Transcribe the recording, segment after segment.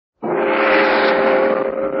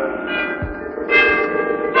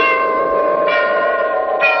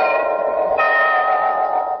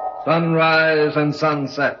sunrise and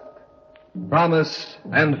sunset, promise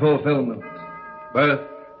and fulfillment, birth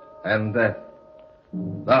and death.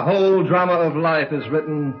 The whole drama of life is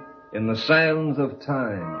written in the sands of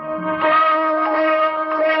time.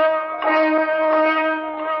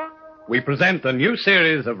 We present a new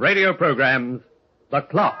series of radio programs, The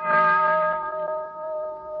Clock.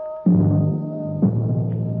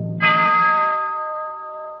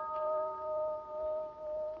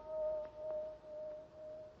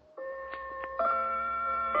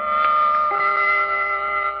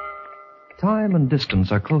 Time and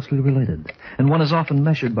distance are closely related, and one is often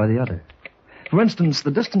measured by the other. For instance, the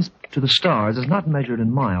distance to the stars is not measured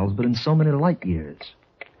in miles, but in so many light years.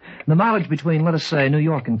 The mileage between, let us say, New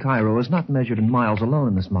York and Cairo is not measured in miles alone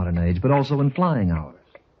in this modern age, but also in flying hours.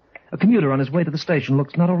 A commuter on his way to the station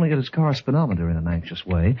looks not only at his car speedometer in an anxious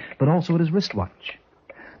way, but also at his wristwatch.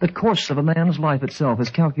 The course of a man's life itself is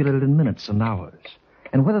calculated in minutes and hours,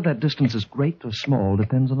 and whether that distance is great or small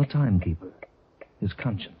depends on the timekeeper, his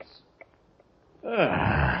conscience.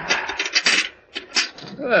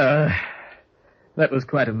 That was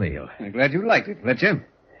quite a meal. I'm glad you liked it, Fletcher.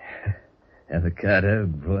 Avocado,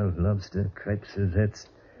 broiled lobster, crepe Suzettes,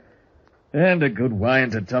 and a good wine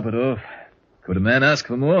to top it off. Could a man ask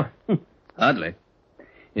for more? Hardly.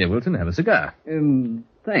 Here, Wilson, have a cigar.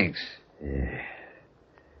 Thanks.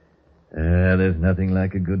 There's nothing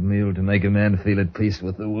like a good meal to make a man feel at peace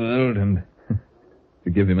with the world and to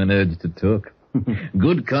give him an urge to talk.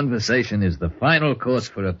 Good conversation is the final course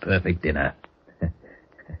for a perfect dinner.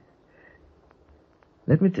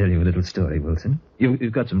 Let me tell you a little story, Wilson.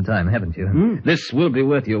 You've got some time, haven't you? This will be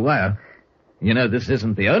worth your while. You know, this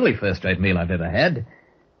isn't the only first-rate meal I've ever had.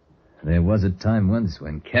 There was a time once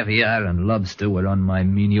when caviar and lobster were on my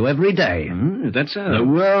menu every day. Is that so? The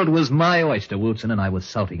world was my oyster, Wilson, and I was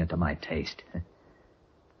salting it to my taste.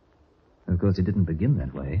 Of course, it didn't begin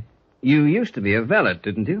that way. You used to be a valet,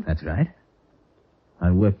 didn't you? That's right. I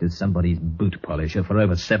worked as somebody's boot polisher for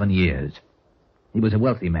over 7 years. He was a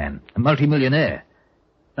wealthy man, a multimillionaire.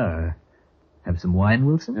 Have some wine,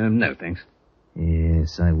 Wilson? No, thanks.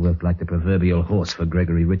 Yes, I worked like the proverbial horse for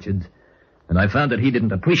Gregory Richards, and I found that he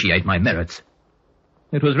didn't appreciate my merits.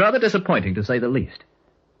 It was rather disappointing, to say the least.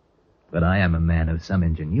 But I am a man of some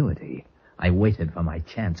ingenuity. I waited for my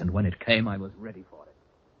chance, and when it came, I was ready for it.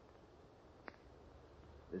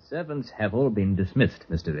 The servants have all been dismissed,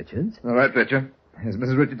 Mr. Richards. All right, Fletcher. Has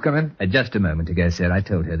Mrs. Richards come in? Just a moment ago, sir. I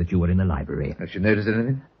told her that you were in the library. Has she noticed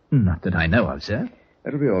anything? Not that I know of, sir.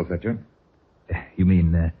 That'll be all, Fletcher. You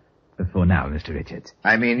mean, for now, Mr. Richards?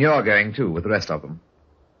 I mean, you're going, too, with the rest of them.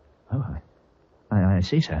 Oh, I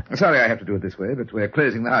see, sir. Sorry I have to do it this way, but we're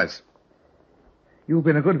closing the house. You've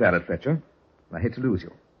been a good valet, Fletcher. I hate to lose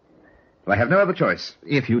you. But I have no other choice.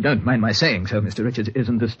 If you don't mind my saying so, Mr. Richards,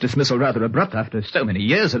 isn't this dismissal rather abrupt after so many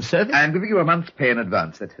years of service? I'm giving you a month's pay in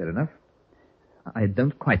advance. That's fair enough. I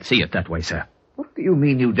don't quite see it that way, sir. What do you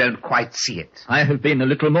mean you don't quite see it? I have been a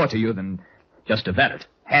little more to you than just a valet.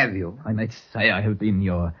 Have you? I might say I have been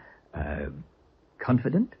your,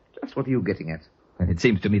 confidant. Just what are you getting at? Well, it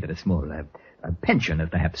seems to me that a small, a pension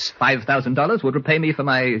of perhaps $5,000 would repay me for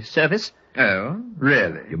my service. Oh,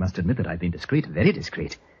 really? You must admit that I've been discreet, very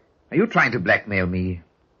discreet. Are you trying to blackmail me?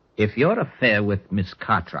 If your affair with Miss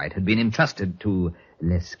Cartwright had been entrusted to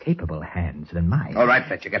less capable hands than mine... All right,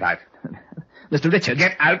 Fletcher, get out. Mr. Richards...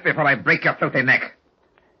 Get out before I break your filthy neck.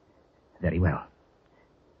 Very well.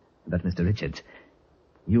 But, Mr. Richards,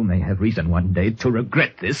 you may have reason one day to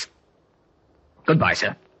regret this. Goodbye,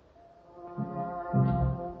 sir.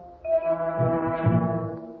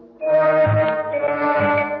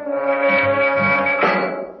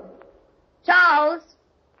 Charles!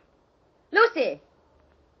 Lucy!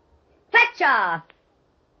 Fletcher!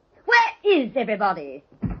 Where is everybody?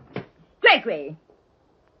 Gregory!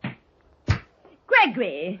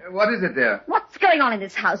 Gregory! What is it, dear? What's going on in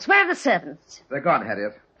this house? Where are the servants? They're gone,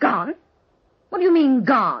 Harriet. Gone? What do you mean,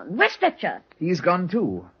 gone? Where's Fletcher? He's gone,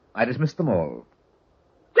 too. I dismissed them all.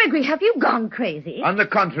 Gregory, have you gone crazy? On the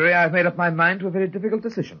contrary, I've made up my mind to a very difficult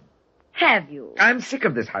decision. Have you? I'm sick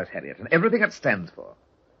of this house, Harriet, and everything it stands for.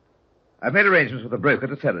 I've made arrangements with a broker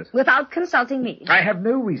to sell it. Without consulting me? I have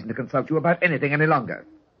no reason to consult you about anything any longer.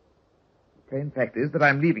 The plain fact is that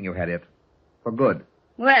I'm leaving you, Harriet. For good.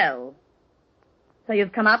 Well, so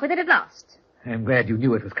you've come up with it at last. I'm glad you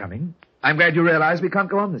knew it was coming. I'm glad you realize we can't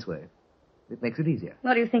go on this way. It makes it easier.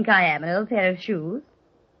 What do you think I am, an old pair of shoes?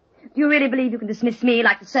 Do you really believe you can dismiss me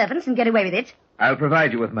like the servants and get away with it? I'll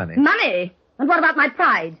provide you with money. Money? And what about my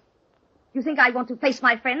pride? You think I want to face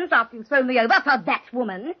my friends after you've thrown me over for that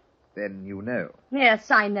woman? Then you know.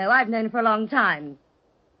 Yes, I know. I've known her for a long time.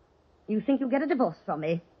 You think you'll get a divorce from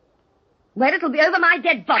me? Well, it'll be over my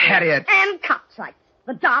dead body. Harriet. Anne Cartwright,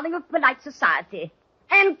 the darling of polite society.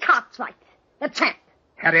 Anne Cartwright, the tramp.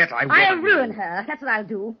 Harriet, I'll ruin her. That's what I'll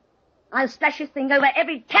do. I'll splash this thing over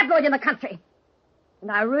every tabloid in the country.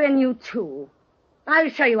 And I'll ruin you, too. I'll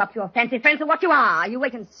show you up your fancy friends for what you are. You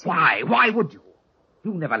wait and see. Why? Why would you?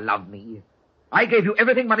 You never loved me. I gave you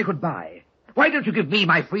everything money could buy. Why don't you give me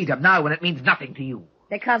my freedom now when it means nothing to you?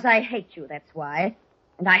 Because I hate you, that's why.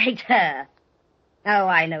 And I hate her. Oh,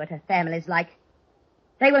 I know what her family's like.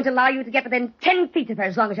 They won't allow you to get within 10 feet of her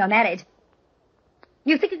as long as you're married.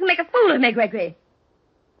 You think you can make a fool of me, Gregory?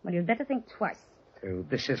 Well, you'd better think twice. So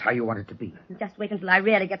this is how you want it to be. Just wait until I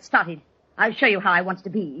really get started. I'll show you how I want it to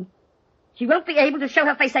be. She won't be able to show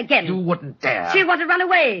her face again. You wouldn't dare. She'll want to run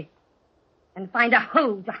away. And find a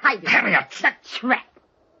hole to hide in. Harriet! The trap.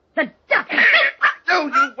 The duck. No,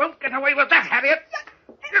 you won't get away with that, Harriet.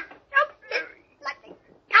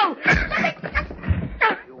 No.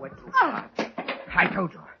 You went too far. I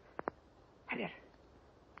told you. Harriet.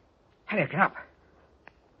 Harriet, get up.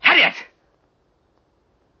 Harriet!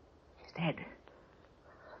 She's dead.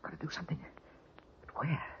 I've got to do something. But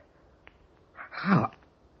where? How?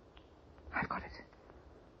 I've got it.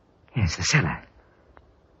 Yes, the cellar.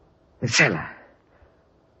 The cellar.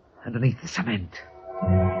 Underneath the cement.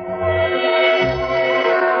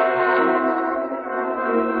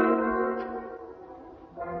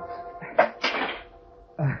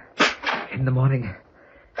 In the morning,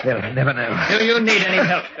 they'll never know. Do you need any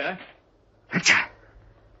help, sir? Fletcher!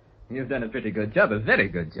 You've done a pretty good job, a very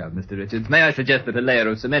good job, Mr. Richards. May I suggest that a layer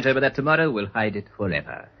of cement over that tomorrow will hide it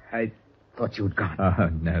forever? I thought you'd gone. Oh,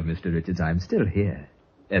 no, Mr. Richards, I'm still here.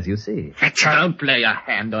 As you see. Fletcher! Don't lay a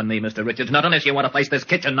hand on me, Mr. Richards, not unless you want to face this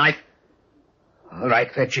kitchen knife. All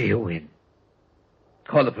right, Fletcher, you win.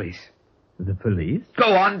 Call the police. The police?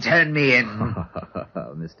 Go on, turn me in.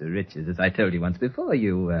 Oh, Mr. Richards, as I told you once before,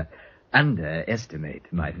 you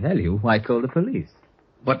underestimate my value. Why call the police?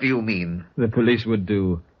 What do you mean? The police would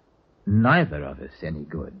do neither of us any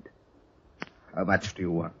good. How much do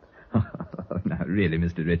you want? Now, really,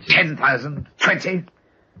 Mr. Richards. 10,000? 20?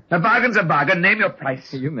 A bargain's a bargain. Name your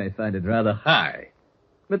price. You may find it rather high.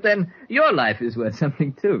 But then, your life is worth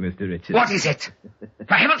something too, Mr. Richards. What is it?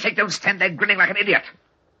 For heaven's sake, don't stand there grinning like an idiot.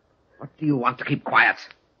 What do you want to keep quiet?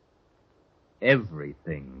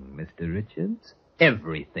 Everything, Mr. Richards.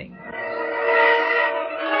 Everything.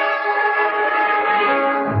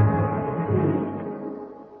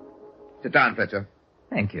 Sit down, Fletcher.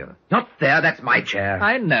 Thank you. Not there. That's my chair.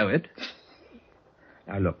 I know it.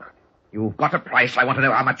 Now, look. You've got a price. I want to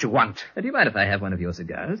know how much you want. Do you mind if I have one of your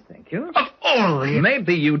cigars? Thank you. Of all the...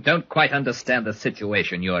 Maybe you don't quite understand the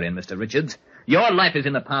situation you're in, Mr. Richards. Your life is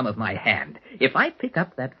in the palm of my hand. If I pick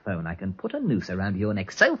up that phone, I can put a noose around your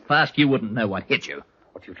neck so fast you wouldn't know what hit you.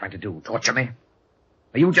 What are you trying to do? Torture me?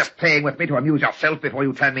 Are you just playing with me to amuse yourself before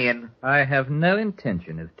you turn me in? I have no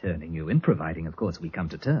intention of turning you in, providing, of course, we come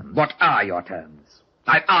to terms. What are your terms?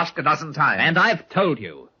 I've asked a dozen times. And I've told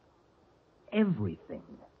you. Everything.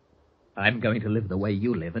 I'm going to live the way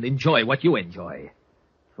you live and enjoy what you enjoy.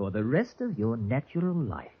 For the rest of your natural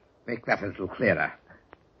life. Make that a little clearer.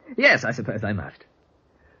 Yes, I suppose I must.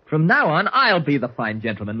 From now on, I'll be the fine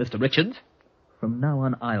gentleman, Mr. Richards. From now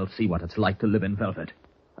on, I'll see what it's like to live in Velvet.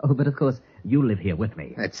 Oh, but of course, you live here with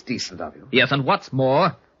me. That's decent of you. Yes, and what's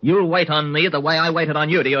more, you'll wait on me the way I waited on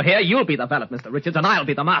you. Do you hear? You'll be the valet, Mr. Richards, and I'll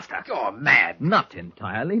be the master. You're mad. Not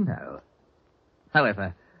entirely, no.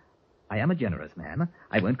 However, I am a generous man.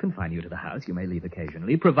 I won't confine you to the house. You may leave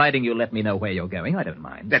occasionally, providing you let me know where you're going. I don't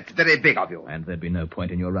mind. That's very big of you. And there'd be no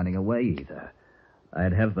point in your running away either.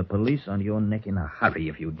 I'd have the police on your neck in a hurry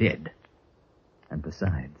if you did. And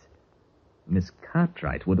besides, Miss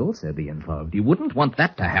Cartwright would also be involved. You wouldn't want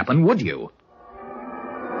that to happen, would you?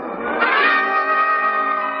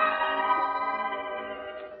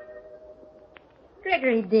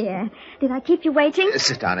 Gregory, dear, did I keep you waiting?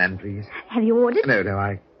 Sit down, Anne, please. Have you ordered? No,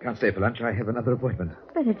 I can't stay for lunch. I have another appointment.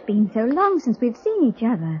 But it's been so long since we've seen each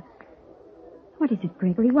other. What is it,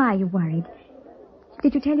 Gregory? Why are you worried?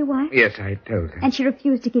 Did you tell your wife? Yes, I told her. And she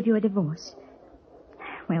refused to give you a divorce.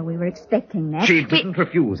 Well, we were expecting that. She didn't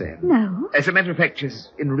refuse, Anne. No. As a matter of fact, she's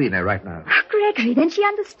in Reno right now. Oh, Gregory, then she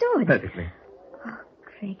understood. Perfectly. Oh,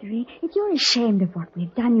 Gregory, if you're ashamed of what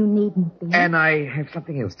we've done, you needn't be. Anne, I have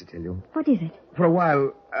something else to tell you. What is it? For a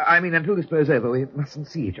while, until this blows over, we mustn't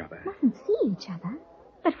see each other. Mustn't see each other?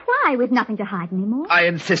 But why? We've nothing to hide anymore. I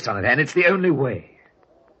insist on it, Anne. It's the only way.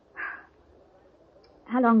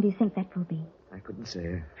 How long do you think that will be? I couldn't say.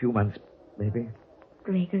 A few months, maybe.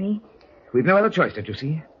 Gregory. We've no other choice, don't you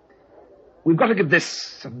see? We've got to give this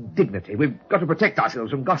some dignity. We've got to protect ourselves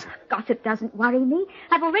from gossip. Gossip doesn't worry me.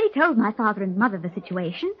 I've already told my father and mother the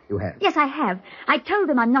situation. You have? Yes, I have. I told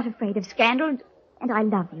them I'm not afraid of scandal, and I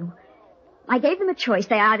love you. I gave them a choice.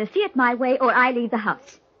 They either see it my way or I leave the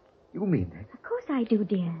house. You mean that? Of course I do,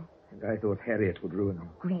 dear. And I thought Harriet would ruin them.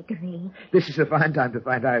 Gregory. This is a fine time to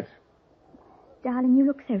find out. Darling, you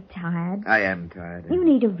look so tired. I am tired. You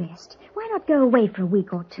need a rest. Why not go away for a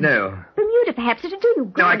week or two? No. Bermuda, perhaps. It'll do you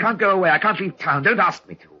good. No, I can't go away. I can't leave town. Don't ask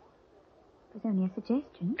me to. It was only a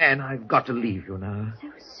suggestion. Anne, I've got to leave you now. So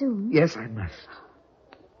soon? Yes, I must.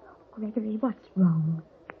 Gregory, what's wrong?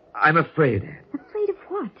 I'm afraid, Anne. Afraid of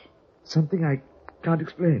what? Something I can't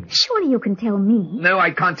explain. Surely you can tell me. No, I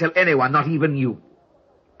can't tell anyone, not even you.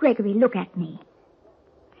 Gregory, look at me.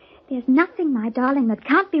 There's nothing, my darling, that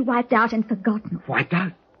can't be wiped out and forgotten. Wiped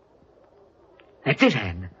out? That's it,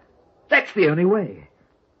 Anne. That's the only way.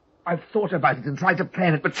 I've thought about it and tried to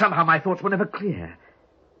plan it, but somehow my thoughts were never clear.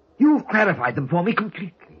 You've clarified them for me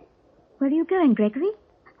completely. Where are you going, Gregory?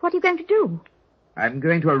 What are you going to do? I'm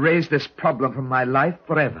going to erase this problem from my life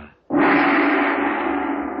forever.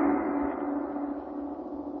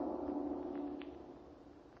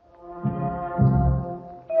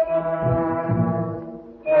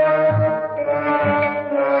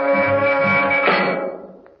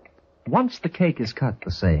 Once the cake is cut,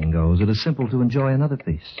 the saying goes, it is simple to enjoy another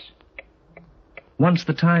piece. Once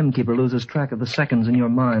the timekeeper loses track of the seconds in your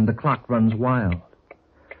mind, the clock runs wild.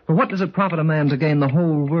 For what does it profit a man to gain the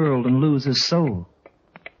whole world and lose his soul?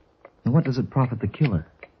 And what does it profit the killer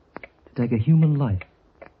to take a human life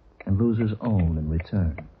and lose his own in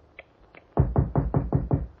return?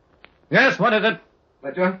 Yes, what is it?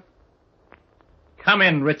 Fletcher? Come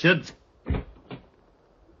in, Richards.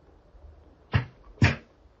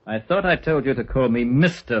 I thought I told you to call me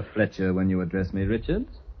Mr. Fletcher when you address me, Richards.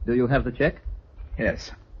 Do you have the check?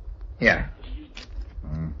 Yes. Here.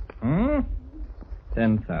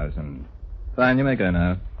 10,000. Fine, you may go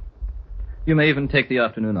now. You may even take the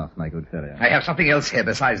afternoon off, my good fellow. I have something else here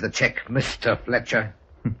besides the check, Mr. Fletcher.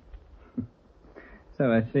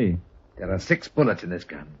 So I see. There are 6 bullets in this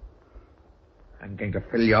gun. I'm going to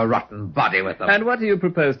fill your rotten body with them. And what do you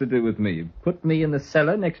propose to do with me? Put me in the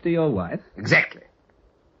cellar next to your wife? Exactly.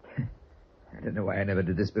 I don't know why I never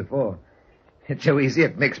did this before. It's so easy,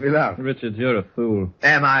 it makes me laugh. Richards, you're a fool.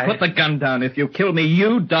 Am I? Put the gun down. If you kill me,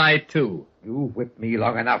 you die too. You whipped me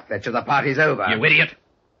long enough, Fletcher. The party's over. You idiot.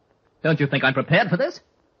 Don't you think I'm prepared for this?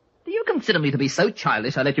 Do you consider me to be so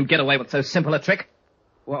childish I let you get away with so simple a trick?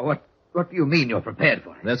 What do you mean you're prepared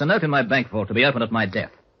for it? There's a note in my bank vault to be opened at my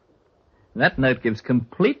death. That note gives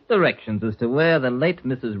complete directions as to where the late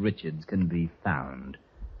Mrs. Richards can be found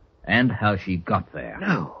and how she got there.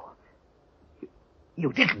 No.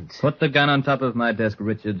 You didn't. Put the gun on top of my desk,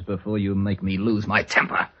 Richards, before you make me lose my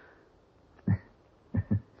temper.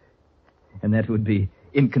 And that would be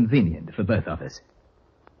inconvenient for both of us.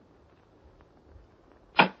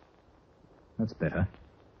 That's better.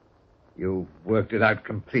 You've worked it out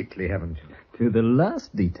completely, haven't you? To the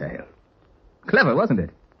last detail. Clever, wasn't it?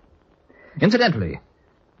 Incidentally,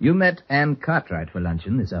 you met Anne Cartwright for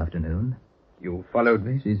luncheon this afternoon. You followed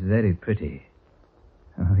me? She's very pretty.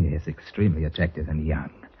 Oh, yes, extremely attractive and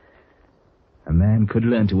young. A man could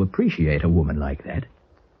learn to appreciate a woman like that.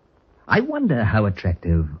 I wonder how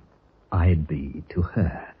attractive I'd be to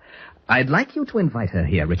her. I'd like you to invite her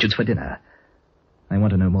here, Richards, for dinner. I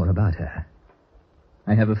want to know more about her.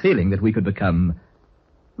 I have a feeling that we could become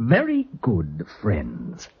very good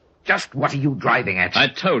friends. Just what are you driving at? I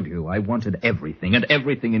told you I wanted everything, and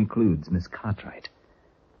everything includes Miss Cartwright.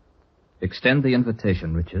 Extend the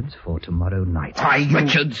invitation, Richards, for tomorrow night. Why, you...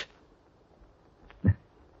 Richards!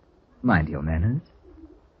 Mind your manners.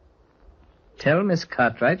 Tell Miss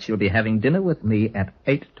Cartwright she'll be having dinner with me at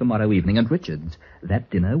 8 tomorrow evening, and Richards,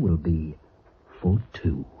 that dinner will be for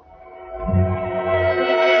 2.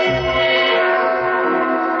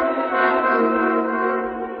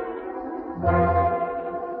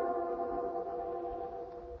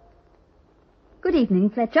 Good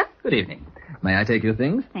evening, Fletcher. Good evening. May I take your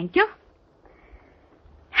things? Thank you.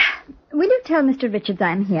 Will you tell Mr. Richards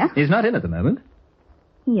I'm here? He's not in at the moment.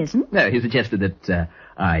 He isn't. No, he suggested that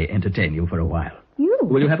I entertain you for a while. You?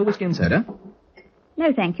 Will you have a whiskey and soda?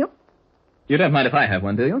 No, thank you. You don't mind if I have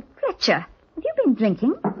one, do you? Fletcher, have you been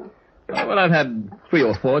drinking? Well, I've had 3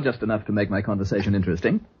 or 4, just enough to make my conversation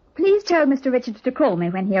interesting. Please tell Mr. Richards to call me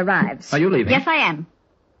when he arrives. Are you leaving? Yes, I am.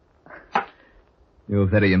 You're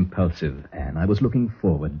very impulsive, Anne. I was looking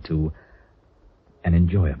forward to an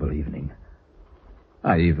enjoyable evening.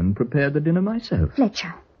 I even prepared the dinner myself.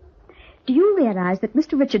 Fletcher, do you realize that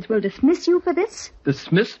Mr. Richards will dismiss you for this?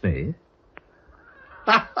 Dismiss me?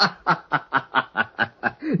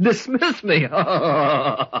 Dismiss me?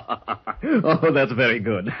 Oh, that's very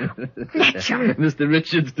good. Fletcher. Mr.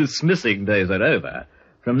 Richards' dismissing days are over.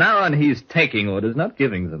 From now on, he's taking orders, not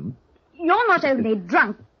giving them. You're not only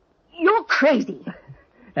drunk, you're crazy.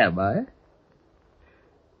 Am I?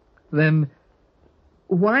 Then,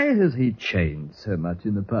 why has he changed so much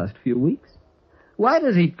in the past few weeks? Why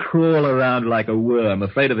does he crawl around like a worm,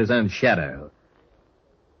 afraid of his own shadow?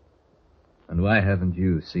 And why haven't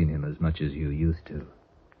you seen him as much as you used to?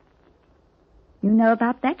 You know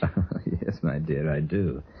about that? Yes, my dear, I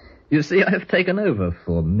do. You see, I've taken over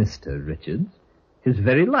for Mr. Richards. His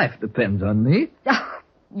very life depends on me. Oh,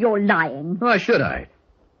 you're lying. Why should I?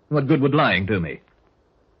 What good would lying do me?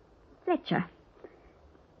 Fletcher,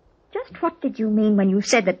 just what did you mean when you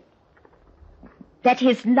said that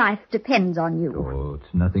his life depends on you? Oh,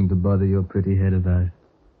 it's nothing to bother your pretty head about.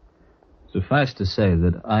 Suffice to say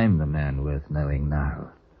that I'm the man worth knowing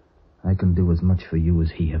now. I can do as much for you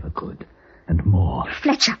as he ever could, and more.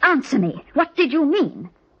 Fletcher, answer me. What did you mean?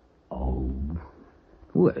 Oh,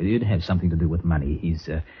 well, it has something to do with money. He's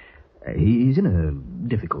in a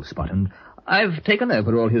difficult spot, and I've taken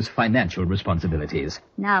over all his financial responsibilities.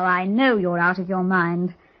 Now I know you're out of your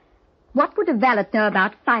mind. What would a valet know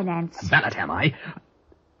about finance? Valet, am I?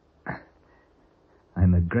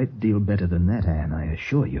 I'm a great deal better than that, Anne, I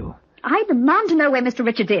assure you. I demand to know where Mr.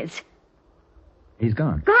 Richards is. He's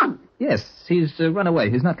gone. Gone? Yes, he's run away.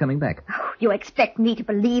 He's not coming back. Oh, you expect me to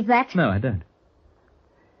believe that? No, I don't.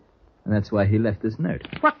 And that's why he left this note.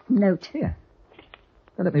 What note? Here.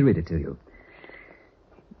 Now, let me read it to you.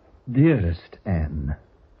 Dearest Anne,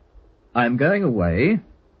 I'm going away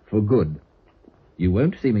for good. You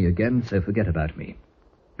won't see me again, so forget about me.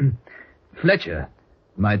 Fletcher,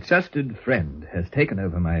 my trusted friend, has taken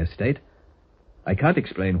over my estate. I can't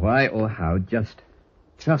explain why or how, just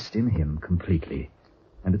trust in him completely.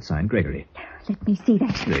 And it's signed Gregory. Let me see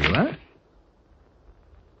that. There you are.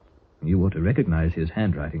 You ought to recognize his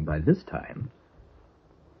handwriting by this time.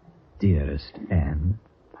 Dearest Anne.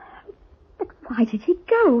 But why did he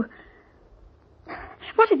go?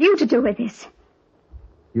 What have you to do with this?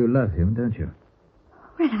 You love him, don't you?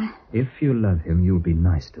 Well, If you love him, you'll be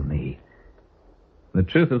nice to me. The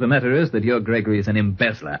truth of the matter is that your Gregory is an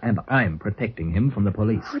embezzler, and I'm protecting him from the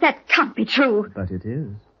police. Oh, that can't be true. But it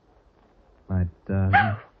is. My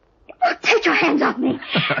darling. Oh, take your hands off me.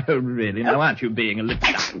 Oh, really? Now, aren't you being a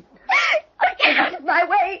little... Get out of my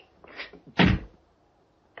way.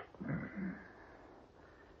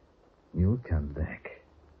 You'll come back.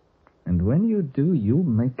 And when you do, you'll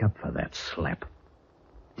make up for that slap.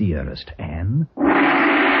 Dearest Anne.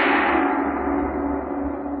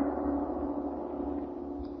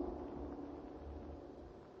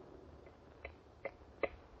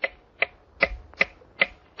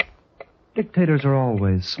 Dictators are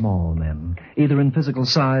always small men, either in physical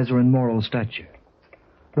size or in moral stature.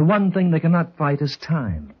 The one thing they cannot fight is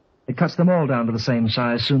time. It cuts them all down to the same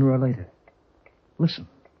size sooner or later. Listen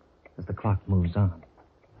as the clock moves on.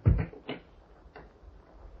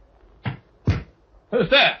 Who's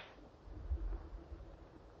there?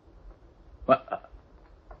 What?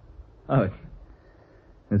 Oh,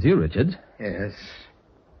 it's you, Richards. Yes,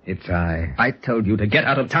 it's I. I told you to get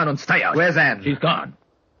out of town and stay out. Where's Anne? She's gone.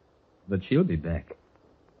 But she'll be back.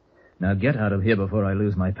 Now get out of here before I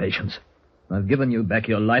lose my patience. I've given you back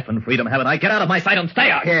your life and freedom, haven't I? Get out of my sight and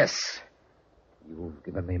stay out! Yes. You've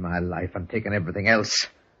given me my life and taken everything else.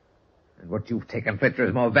 And what you've taken, Fletcher,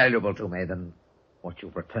 is more valuable to me than what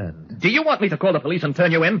you've returned. Do you want me to call the police and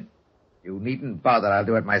turn you in? You needn't bother. I'll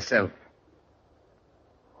do it myself.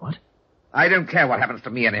 What? I don't care what happens to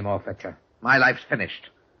me anymore, Fletcher. My life's finished.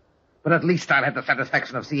 But at least I'll have the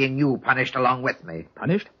satisfaction of seeing you punished along with me.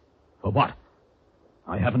 Punished? For what?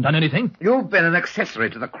 I haven't done anything. You've been an accessory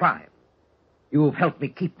to the crime. You've helped me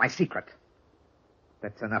keep my secret.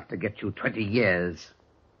 That's enough to get you 20 years.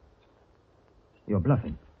 You're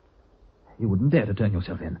bluffing. You wouldn't dare to turn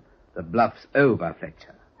yourself in. The bluff's over,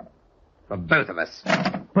 Fletcher. For both of us.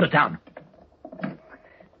 Put it down.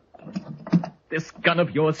 This gun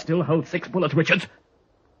of yours still holds 6 bullets, Richards.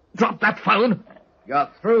 Drop that phone. You're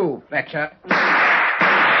through, Fletcher.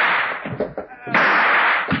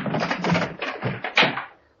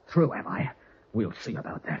 Through, am I? We'll see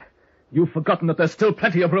about that. You've forgotten that there's still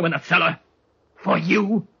plenty of room in the cellar. For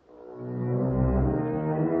you.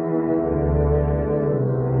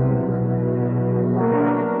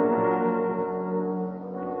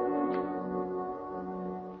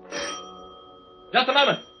 Just a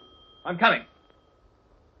moment. I'm coming.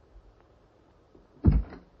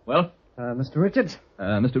 Well? Mr. Richards?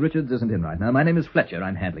 Mr. Richards isn't in right now. My name is Fletcher.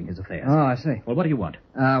 I'm handling his affairs. Oh, I see. Well, what do you want?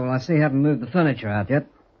 Well, I see you haven't moved the furniture out yet.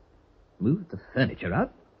 Move the furniture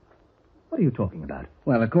out? What are you talking about?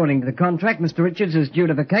 Well, according to the contract, Mr. Richards is due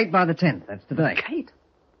to vacate by the 10th. That's today. Vacate?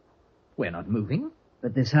 We're not moving.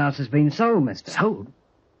 But this house has been sold, mister. Sold?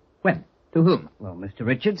 When? To whom? Well, Mr.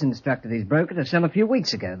 Richards instructed his broker to sell a few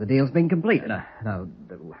weeks ago. The deal's been completed. Now,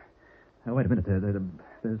 wait a minute.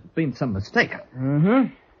 There's been some mistake.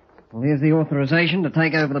 Mm-hmm. Well, here's the authorization to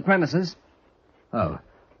take over the premises. Oh.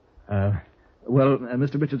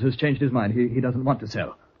 Mr. Richards has changed his mind. He doesn't want to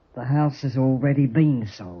sell. The house has already been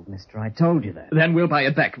sold, mister. I told you that. Then we'll buy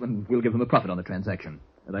it back, and we'll give them a profit on the transaction.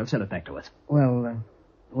 They'll sell it back to us. Well,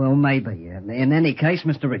 maybe. In any case,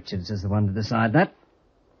 Mr. Richards is the one to decide that.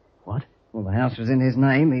 What? Well, the house was in his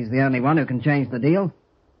name. He's the only one who can change the deal.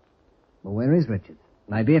 Well, where is Richards?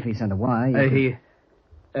 Maybe if he sent a wire...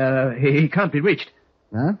 He can't be reached.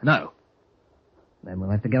 No? No. Then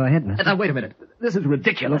we'll have to go ahead, mister. Now, wait a minute. This is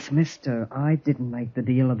ridiculous. Look, mister, I didn't make the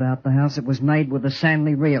deal about the house. It was made with the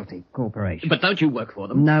Sanley Realty Corporation. But don't you work for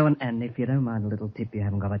them? No, and if you don't mind a little tip, you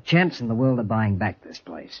haven't got a chance in the world of buying back this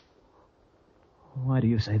place. Why do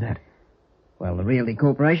you say that? Well, the Realty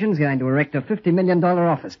Corporation's going to erect a $50 million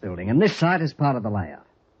office building, and this site is part of the layout.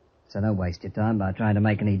 So don't waste your time by trying to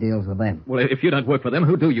make any deals with them. Well, if you don't work for them,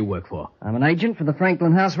 who do you work for? I'm an agent for the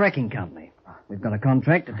Franklin House Wrecking Company. We've got a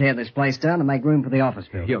contract to tear this place down and make room for the office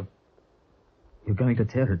building. You're going to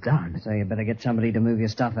tear it down? So you better get somebody to move your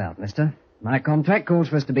stuff out, mister. My contract calls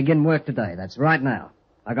for us to begin work today. That's right now.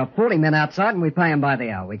 I got 40 men outside and we pay them by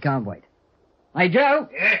the hour. We can't wait. Hey, Joe?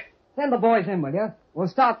 Yeah? Send the boys in, will you? We'll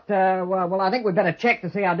start, I think we'd better check to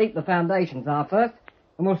see how deep the foundations are first.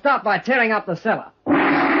 And we'll start by tearing up the cellar.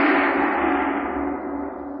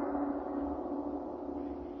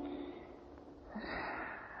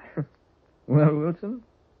 Well, Wilson,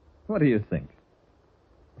 what do you think?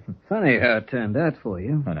 Funny how it turned out for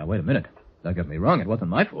you. Oh, now, wait a minute. Don't get me wrong. It wasn't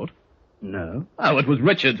my fault. No. Oh, it was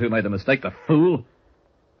Richards who made the mistake, the fool.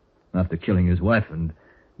 After killing his wife and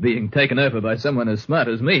being taken over by someone as smart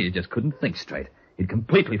as me, he just couldn't think straight. He'd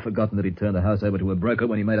completely forgotten that he'd turned the house over to a broker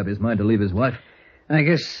when he made up his mind to leave his wife. I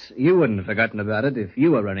guess you wouldn't have forgotten about it if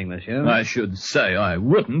you were running the show. I should say I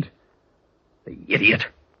wouldn't. The idiot.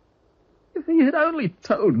 If he had only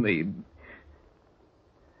told me...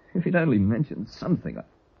 If he'd only mentioned something...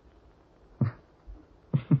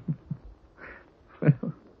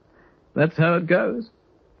 Well, that's how it goes.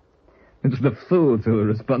 It's the fools who are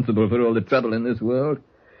responsible for all the trouble in this world.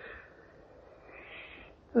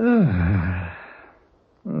 Well,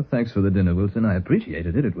 thanks for the dinner, Wilson. I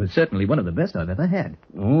appreciated it. It was certainly one of the best I've ever had.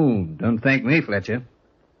 Oh, don't thank me, Fletcher.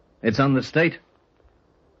 It's on the state.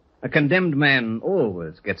 A condemned man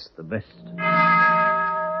always gets the best.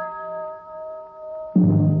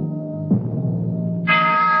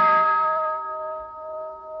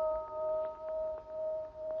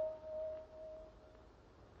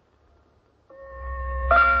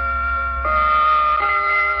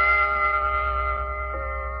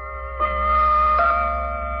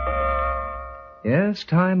 Yes,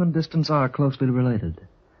 time and distance are closely related,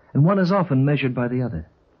 and one is often measured by the other.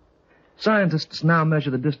 Scientists now measure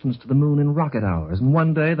the distance to the moon in rocket hours, and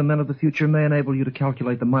one day the men of the future may enable you to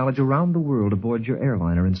calculate the mileage around the world aboard your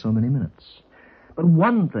airliner in so many minutes. But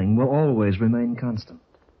one thing will always remain constant.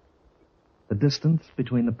 The distance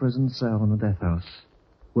between the prison cell and the death house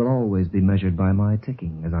will always be measured by my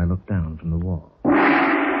ticking as I look down from the wall.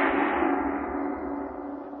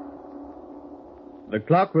 The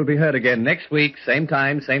Clock will be heard again next week, same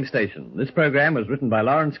time, same station. This program was written by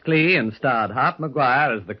Lawrence Clee and starred Hart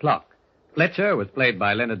McGuire as the Clock. Fletcher was played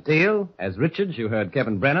by Leonard Teal. As Richards, you heard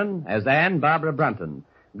Kevin Brennan. As Anne, Barbara Brunton.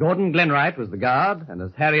 Gordon Glenwright was the guard, and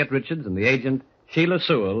as Harriet Richards and the agent, Sheila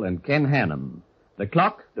Sewell and Ken Hannum. The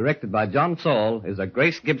Clock, directed by John Saul, is a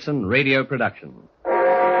Grace Gibson radio production.